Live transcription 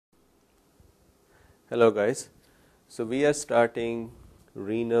Hello guys. So we are starting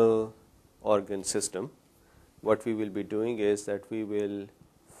renal organ system. What we will be doing is that we will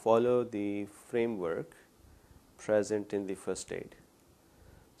follow the framework present in the first aid.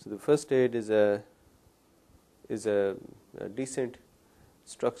 So the first aid is a decent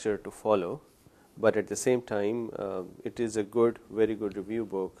structure to follow, but at the same time it is a very good review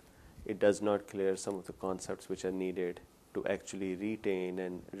book. It does not clear some of the concepts which are needed to actually retain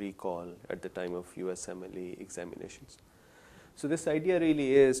and recall at the time of USMLE examinations. So this idea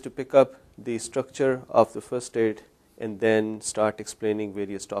really is to pick up the structure of the first aid and then start explaining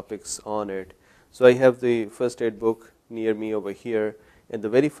various topics on it. So I have the first aid book near me over here, and the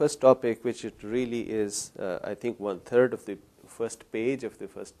very first topic, which it really is, I think 1/3 of the first page of the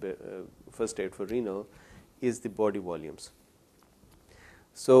first aid for renal, is the body volumes.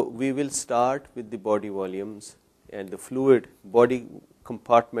 So we will start with the body volumes and the fluid body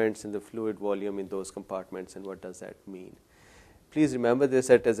compartments and the fluid volume in those compartments, and what does that mean. Please remember this,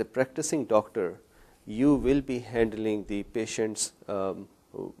 that as a practicing doctor, you will be handling the patient's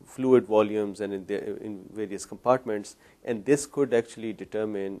fluid volumes and in various compartments, and this could actually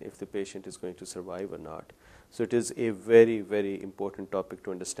determine if the patient is going to survive or not. So it is a very important topic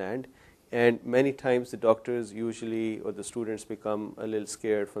to understand, and many times the doctors usually or the students become a little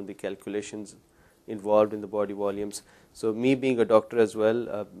scared from the calculations involved in the body volumes. So me being a doctor as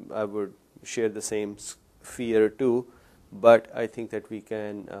well, I would share the same fear too, but I think that we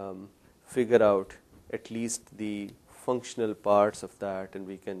can figure out at least the functional parts of that, and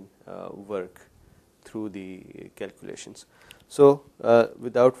we can work through the calculations. So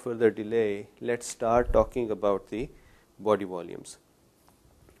without further delay, let's start talking about the body volumes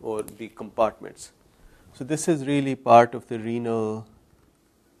or the compartments. So this is really part of the renal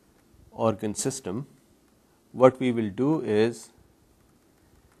organ system. What we will do is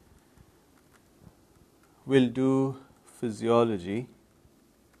we'll do physiology,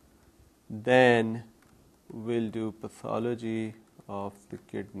 then we'll do pathology of the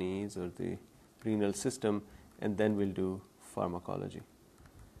kidneys or the renal system, and then we'll do pharmacology.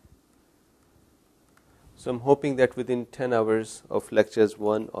 So I'm hoping that within 10 hours of lectures,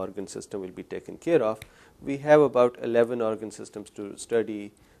 one organ system will be taken care of. We have about 11 organ systems to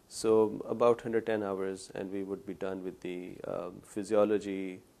study, so about 110 hours, and we would be done with the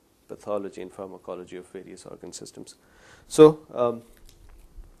physiology, pathology, and pharmacology of various organ systems. So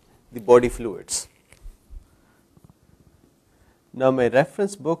the body fluids. Now my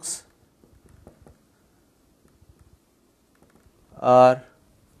reference books are,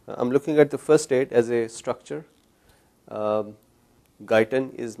 I'm looking at the first aid as a structure.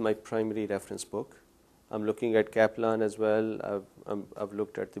 Guyton is my primary reference book. I'm looking at Kaplan as well. I've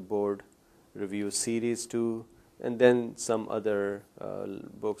looked at the board review series too, and then some other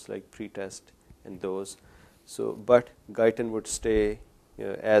books like pretest and those. So, but Guyton would stay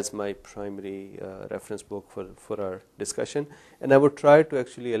as my primary reference book for our discussion, and I would try to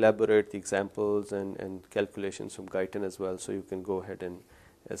actually elaborate the examples and calculations from Guyton as well, so you can go ahead and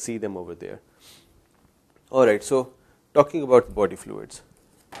see them over there. All right, so talking about body fluids.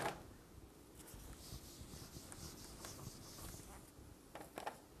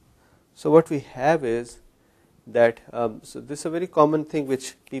 So what we have is that, so this is a very common thing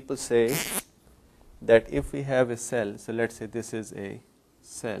which people say, that if we have a cell, so let's say this is a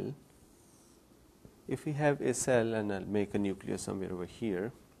cell, if we have a cell, and I'll make a nucleus somewhere over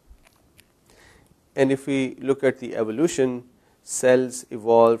here, and if we look at the evolution, cells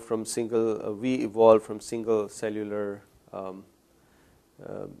evolve from we evolve from single cellular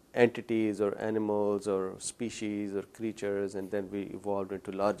entities or animals or species or creatures, and then we evolved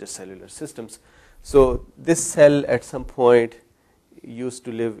into larger cellular systems. So this cell at some point used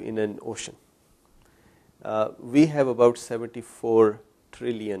to live in an ocean. We have about 74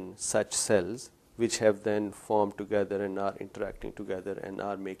 trillion such cells, which have then formed together and are interacting together and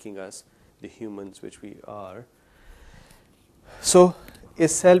are making us the humans which we are. So a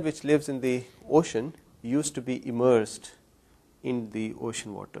cell which lives in the ocean used to be immersed in the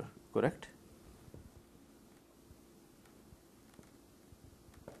ocean water, correct?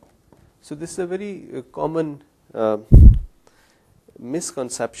 So this is a very common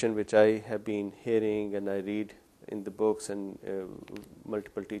misconception which I have been hearing, and I read in the books, and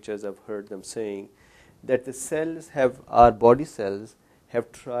multiple teachers have heard them saying that the cells our body cells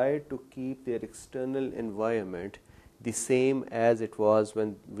have tried to keep their external environment the same as it was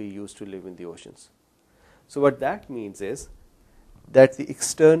when we used to live in the oceans. So what that means is that the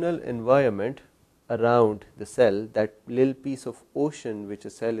external environment around the cell, that little piece of ocean which a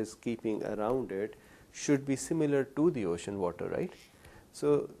cell is keeping around it, should be similar to the ocean water, right?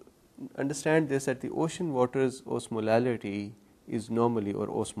 So understand this, that the ocean water's osmolality is normally, or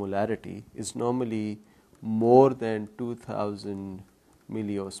osmolarity is normally more than 2000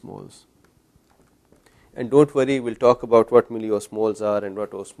 milliosmoles. And don't worry, we'll talk about what milliosmoles are and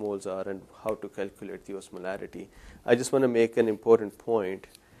what osmoles are and how to calculate the osmolarity. I just want to make an important point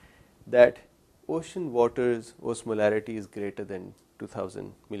that ocean water's osmolarity is greater than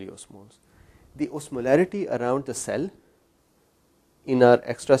 2000 milliosmoles. The osmolarity around the cell in our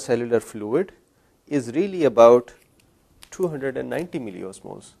extracellular fluid is really about 290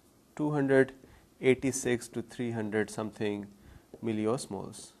 milliosmoles, 286 to 300 something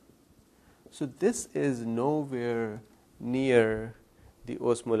milliosmoles. So this is nowhere near the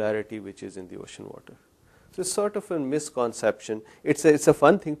osmolarity which is in the ocean water. So it's sort of a misconception. It's a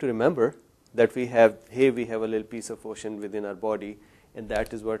fun thing to remember that we have, hey, we have a little piece of ocean within our body, and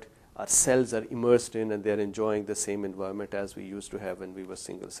that is what our cells are immersed in, and they are enjoying the same environment as we used to have when we were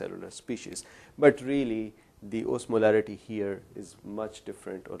single cellular species. But really, the osmolarity here is much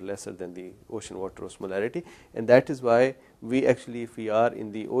different or lesser than the ocean water osmolarity, and that is why we actually, if we are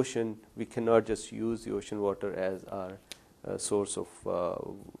in the ocean, we cannot just use the ocean water as our source of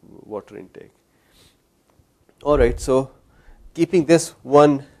water intake. All right, so keeping this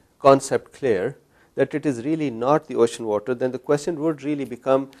one concept clear, that it is really not the ocean water, then the question would really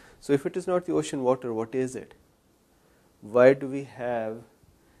become, so if it is not the ocean water, what is it? Why do we have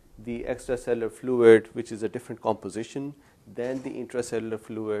the extracellular fluid, which is a different composition than the intracellular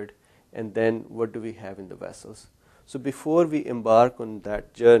fluid, and then what do we have in the vessels? So before we embark on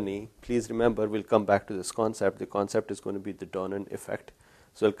that journey, please remember, we'll come back to this concept. The concept is going to be the Donan effect.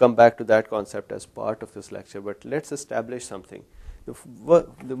 So I'll come back to that concept as part of this lecture, but let's establish something.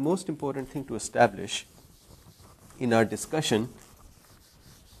 The most important thing to establish in our discussion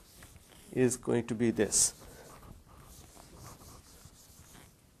is going to be this.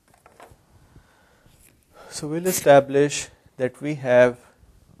 So we'll establish that we have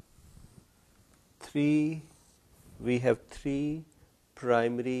three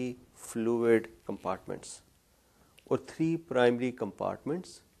primary fluid compartments, or three primary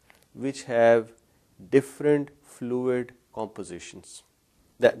compartments which have different fluid compositions.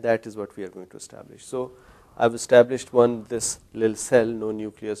 That is what we are going to establish. So I've established one, this little cell, no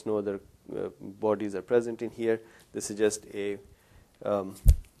nucleus, no other bodies are present in here. This is just a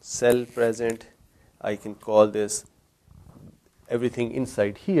cell present. I can call this everything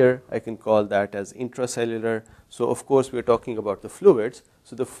inside here, I can call that as intracellular. So of course we're talking about the fluids.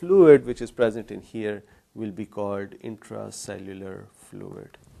 So the fluid which is present in here will be called intracellular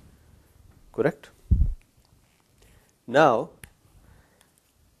fluid. Correct? Now,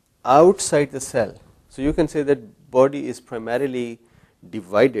 outside the cell, so you can say that body is primarily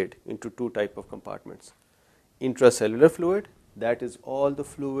divided into two types of compartments. Intracellular fluid, that is all the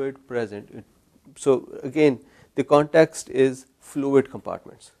fluid present. So again, the context is fluid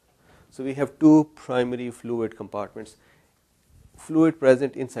compartments. So we have two primary fluid compartments. Fluid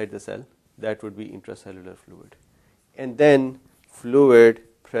present inside the cell, that would be intracellular fluid. And then fluid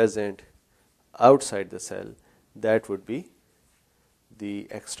present outside the cell, that would be the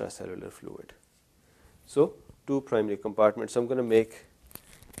extracellular fluid. So two primary compartments. I'm going to make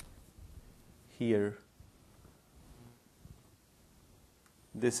here,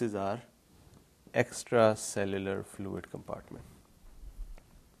 this is our extracellular fluid compartment.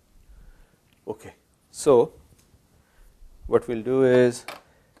 Okay, so what we'll do is,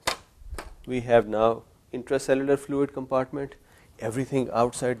 we have now intracellular fluid compartment. Everything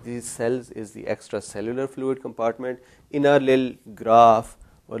outside these cells is the extracellular fluid compartment. In our little graph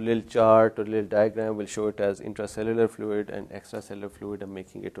or little chart or little diagram, we'll show it as intracellular fluid and extracellular fluid. I'm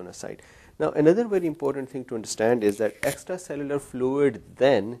making it on a side. Now another very important thing to understand is that extracellular fluid,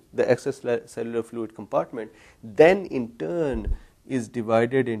 then the extracellular fluid compartment, then in turn is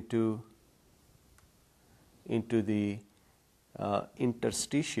divided into the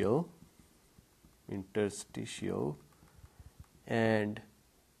interstitial and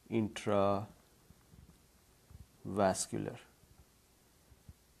intravascular.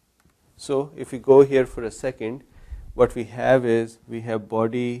 So if we go here for a second, what we have is, we have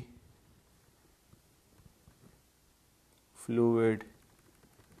body fluid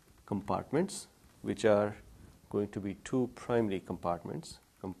compartments, which are going to be two primary compartments.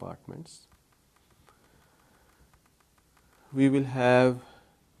 We will have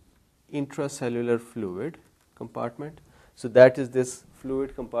intracellular fluid compartment. So that is this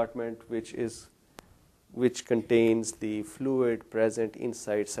fluid compartment which contains the fluid present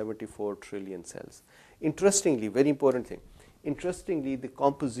inside 74 trillion cells. Interestingly, very important thing, interestingly, the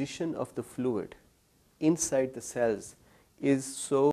composition of the fluid inside the cells is so